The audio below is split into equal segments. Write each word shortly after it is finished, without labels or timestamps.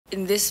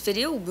In this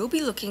video, we'll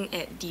be looking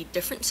at the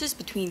differences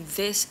between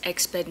this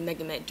Exped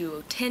MegaMat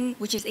Duo 10,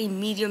 which is a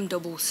medium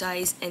double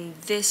size, and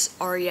this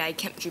REI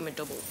Camp Dreamer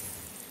double.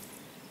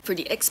 For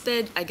the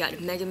Exped, I got a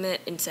MegaMat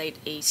inside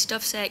a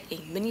stuff sack,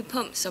 a mini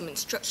pump, some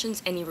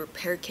instructions, and a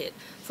repair kit.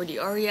 For the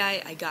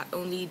REI, I got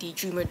only the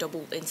Dreamer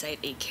double inside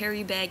a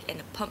carry bag and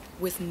a pump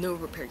with no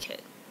repair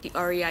kit. The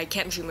REI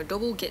Camp Dreamer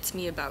double gets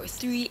me about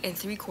 3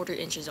 3/4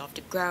 inches off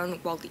the ground,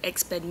 while the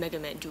Exped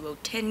MegaMat Duo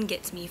 10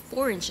 gets me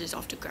 4 inches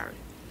off the ground.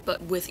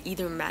 But with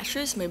either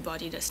mattress, my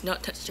body does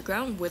not touch the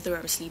ground whether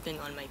I'm sleeping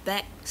on my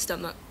back,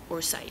 stomach,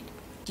 or side.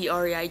 The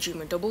REI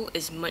Dreamer double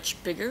is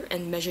much bigger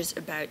and measures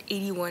about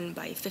 81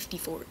 by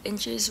 54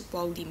 inches,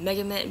 while the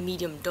MegaMat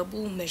Medium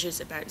double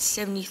measures about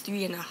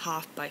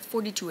 73.5 by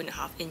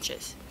 42.5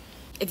 inches.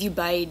 If you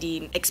buy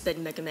the Exped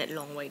MegaMat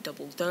Long White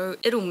double though,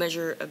 it'll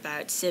measure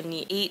about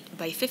 78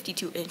 by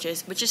 52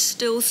 inches, which is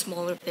still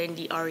smaller than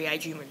the REI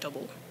Dreamer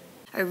double.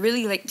 I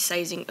really like the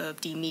sizing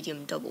of the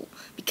medium double.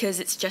 Because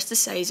it's just the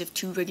size of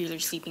 2 regular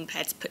sleeping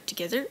pads put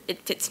together,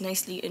 it fits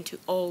nicely into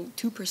all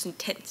 2-person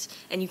tents,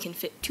 and you can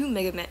fit 2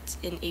 MegaMats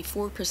in a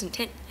 4-person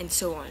tent, and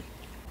so on.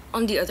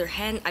 On the other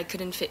hand, I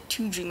couldn't fit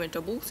 2 Dreamer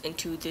doubles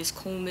into this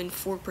Coleman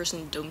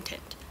 4-person dome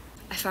tent.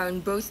 I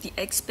found both the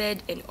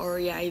Exped and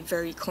REI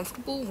very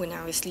comfortable when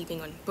I was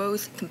sleeping on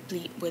both,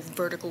 complete with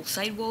vertical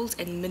sidewalls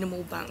and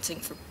minimal bouncing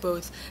for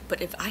both,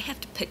 but if I have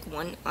to pick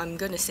one, I'm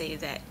gonna say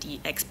that the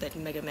Exped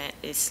MegaMat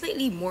is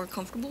slightly more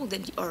comfortable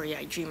than the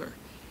REI Dreamer.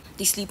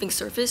 The sleeping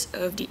surface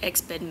of the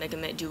Exped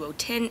MegaMat Duo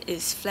 10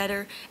 is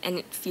flatter and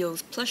it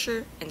feels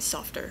plusher and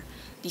softer.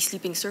 The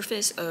sleeping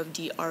surface of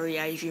the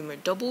REI Dreamer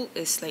double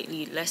is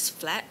slightly less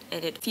flat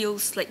and it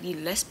feels slightly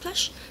less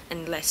plush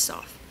and less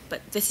soft,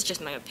 but this is just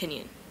my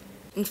opinion.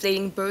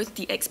 Inflating both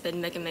the Exped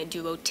MegaMat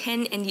Duo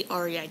 10 and the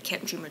REI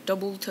Camp Dreamer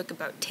double took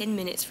about 10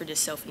 minutes for the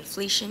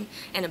self-inflation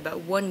and about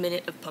 1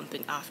 minute of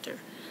pumping after.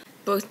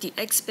 Both the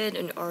Exped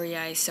and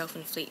REI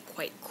self-inflate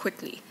quite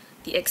quickly.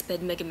 The Exped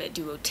MegaMat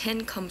Duo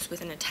 10 comes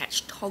with an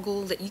attached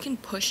toggle that you can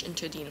push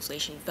into the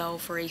inflation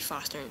valve for a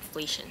faster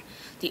inflation.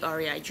 The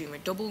REI Dreamer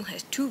double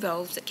has 2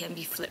 valves that can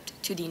be flipped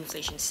to the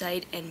inflation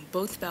side, and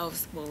both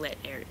valves will let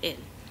air in.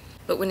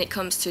 But when it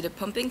comes to the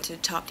pumping to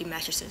top the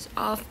mattresses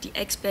off, the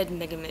Exped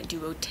MegaMat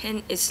Duo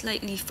 10 is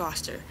slightly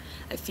faster.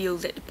 I feel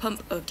that the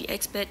pump of the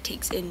Exped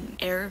takes in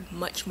air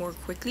much more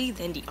quickly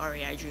than the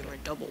REI Dreamer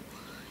double.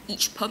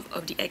 Each pump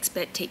of the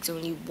Exped takes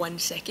only 1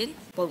 second,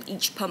 while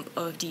each pump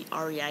of the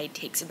REI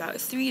takes about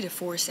 3 to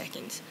 4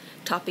 seconds.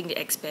 Topping the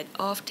Exped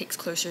off takes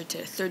closer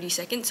to 30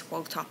 seconds,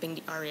 while topping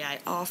the REI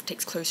off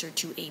takes closer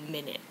to a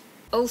minute.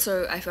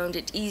 Also, I found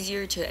it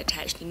easier to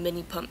attach the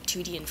mini pump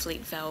to the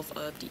inflate valve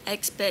of the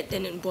Exped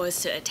than it was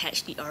to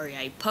attach the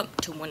REI pump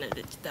to one of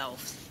its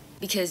valves.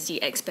 Because the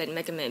Exped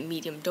MegaMat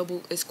Medium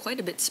double is quite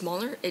a bit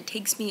smaller, it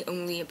takes me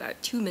only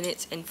about 2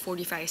 minutes and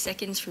 45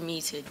 seconds for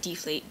me to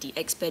deflate the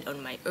Exped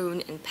on my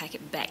own and pack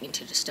it back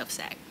into the stuff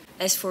sack.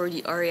 As for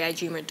the REI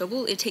Dreamer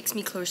double, it takes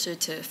me closer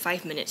to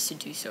 5 minutes to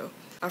do so.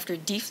 After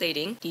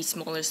deflating, the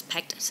smallest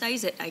packed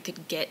size that I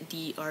could get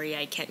the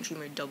REI Camp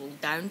Dreamer double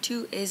down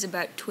to is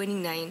about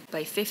 29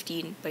 by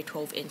 15 by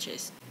 12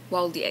 inches,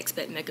 while the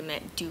Exped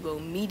MegaMat Duo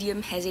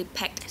Medium has a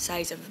packed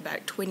size of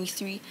about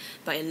 23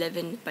 by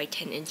 11 by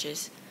 10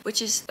 inches,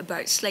 which is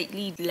about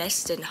slightly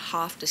less than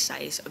half the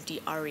size of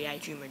the REI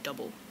Dreamer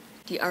double.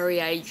 The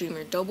REI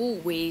Dreamer double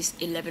weighs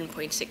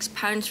 11.6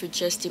 pounds for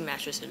just the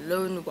mattress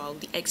alone, while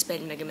the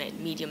Exped MegaMat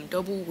Medium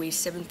double weighs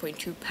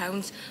 7.2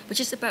 pounds, which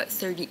is about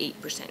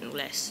 38%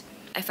 less.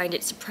 I find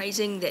it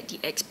surprising that the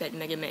Exped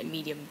MegaMat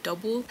Medium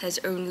double has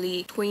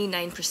only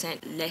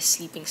 29% less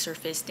sleeping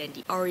surface than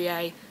the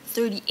REI,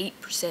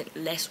 38%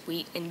 less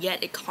weight, and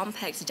yet it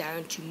compacts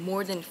down to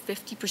more than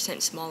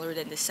 50% smaller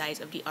than the size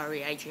of the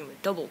REI Dreamer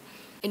double.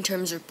 In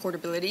terms of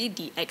portability,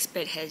 the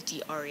Exped has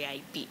the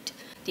REI beat.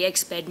 The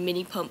Exped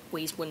mini pump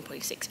weighs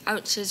 1.6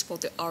 ounces, while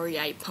the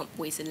REI pump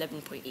weighs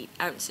 11.8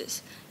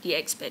 ounces. The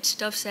Exped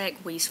stuff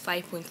sack weighs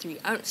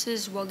 5.3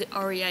 ounces, while the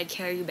REI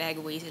carry bag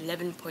weighs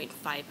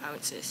 11.5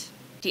 ounces.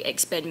 The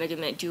Exped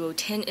MegaMat Duo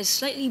 10 is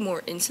slightly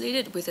more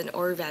insulated with an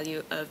R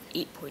value of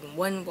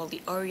 8.1, while the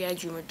REI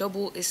Dreamer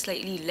double is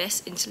slightly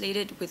less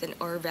insulated with an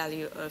R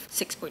value of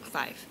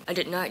 6.5. I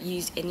did not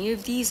use any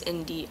of these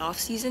in the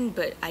off-season,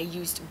 but I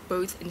used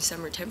both in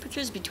summer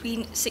temperatures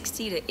between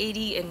 60 to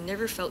 80 and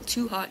never felt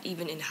too hot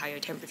even in higher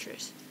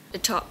temperatures. The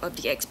top of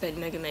the Exped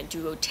MegaMat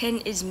Duo 10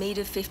 is made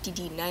of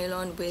 50D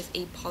nylon with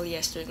a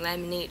polyester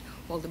laminate,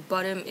 while the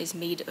bottom is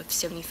made of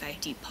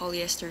 75D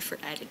polyester for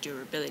added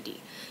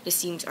durability. The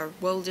seams are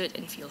welded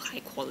and feel high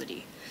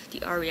quality.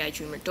 The REI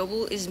Dreamer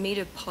double is made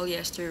of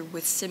polyester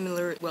with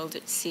similar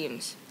welded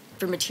seams.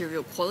 For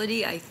material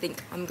quality, I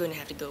think I'm going to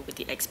have to go with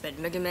the Exped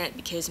MegaMat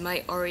because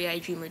my REI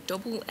Dreamer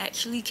Double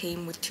actually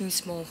came with 2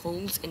 small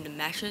holes in the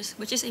mattress,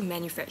 which is a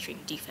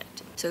manufacturing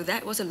defect. So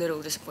that was a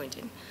little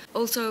disappointing.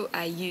 Also,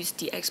 I used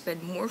the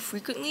Exped more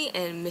frequently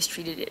and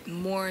mistreated it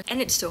more,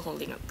 and it's still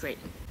holding up great.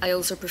 I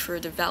also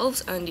prefer the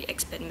valves on the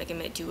Exped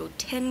MegaMat Duo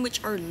 10,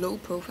 which are low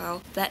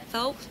profile flat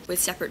valves with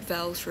separate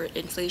valves for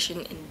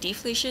inflation and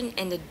deflation,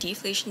 and the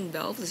deflation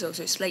valve is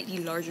also slightly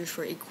larger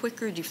for a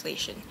quicker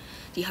deflation.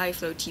 The high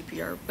flow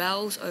TPR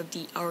valves of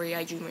the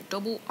REI Dreamer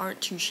Double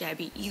aren't too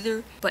shabby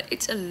either, but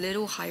it's a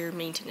little higher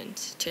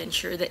maintenance. To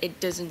ensure that it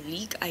doesn't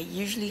leak, I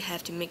usually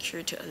have to make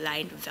sure to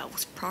align the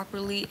valves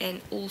properly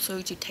and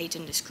also to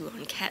tighten the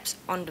screw-on caps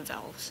on the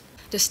valves.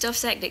 The stuff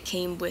sack that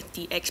came with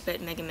the Exped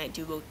MegaMat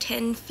Duo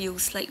 10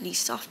 feels slightly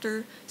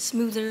softer,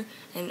 smoother,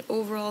 and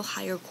overall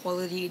higher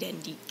quality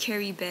than the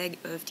carry bag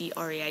of the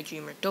REI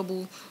Dreamer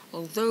Double,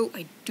 although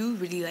I do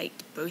really like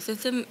both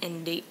of them,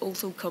 and they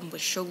also come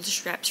with shoulder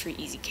straps for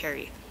easy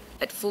carry.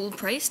 At full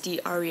price, the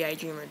REI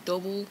Dreamer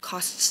Double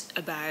costs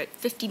about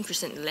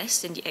 15%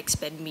 less than the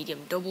Exped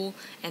Medium Double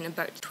and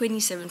about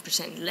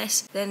 27%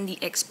 less than the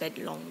Exped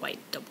Long White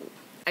Double.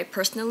 I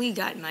personally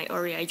got my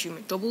REI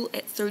Dreamer Double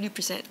at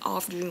 30%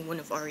 off during one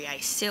of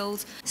REI's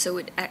sales, so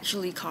it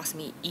actually cost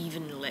me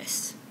even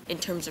less. In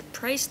terms of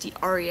price, the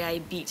REI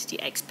beats the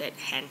Exped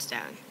hands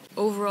down.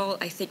 Overall,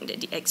 I think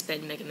that the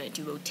Exped MegaMat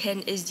Duo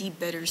 10 is the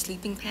better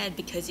sleeping pad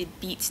because it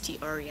beats the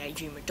REI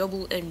Dreamer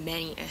Double in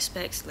many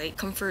aspects like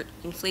comfort,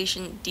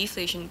 inflation,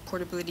 deflation,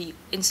 portability,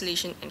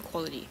 insulation, and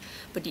quality.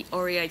 But the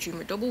REI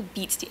Dreamer Double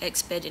beats the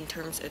Exped in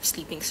terms of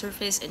sleeping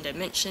surface and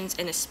dimensions,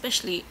 and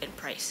especially in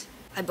price.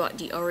 I bought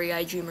the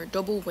REI Dreamer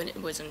Double when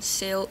it was on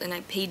sale, and I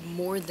paid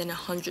more than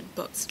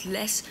 $100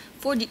 less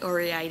for the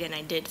REI than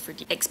I did for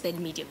the Exped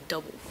Medium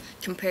Double.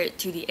 Compared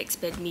to the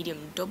Exped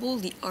Medium Double,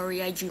 the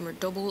REI Dreamer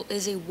Double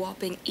is a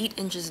whopping 8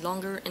 inches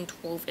longer and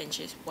 12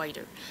 inches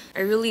wider.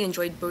 I really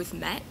enjoyed both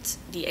mats.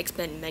 The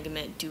Exped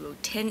MegaMat Duo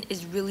 10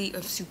 is really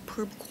of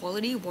superb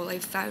quality, while I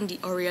found the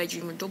REI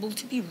Dreamer Double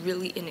to be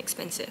really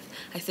inexpensive.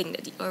 I think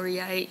that the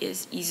REI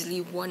is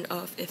easily one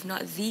of, if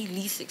not the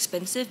least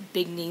expensive,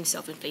 big name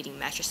self-inflating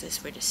mattresses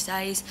for the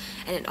size,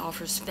 and it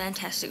offers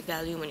fantastic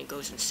value when it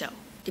goes on sale.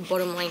 The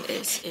bottom line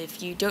is,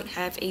 if you don't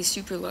have a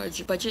super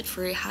large budget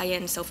for a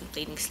high-end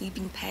self-inflating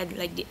sleeping pad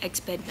like the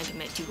Exped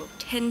MegaMat Duo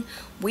 10,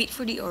 wait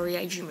for the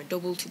REI Dreamer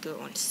Double to go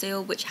on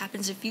sale, which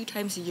happens a few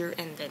times a year,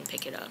 and then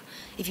pick it up.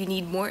 If you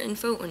need more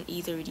info on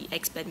either the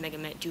Exped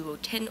MegaMat Duo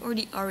 10 or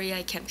the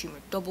REI Camp Dreamer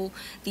Double,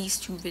 these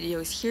 2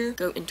 videos here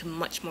go into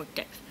much more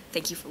depth.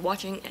 Thank you for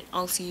watching, and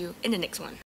I'll see you in the next one.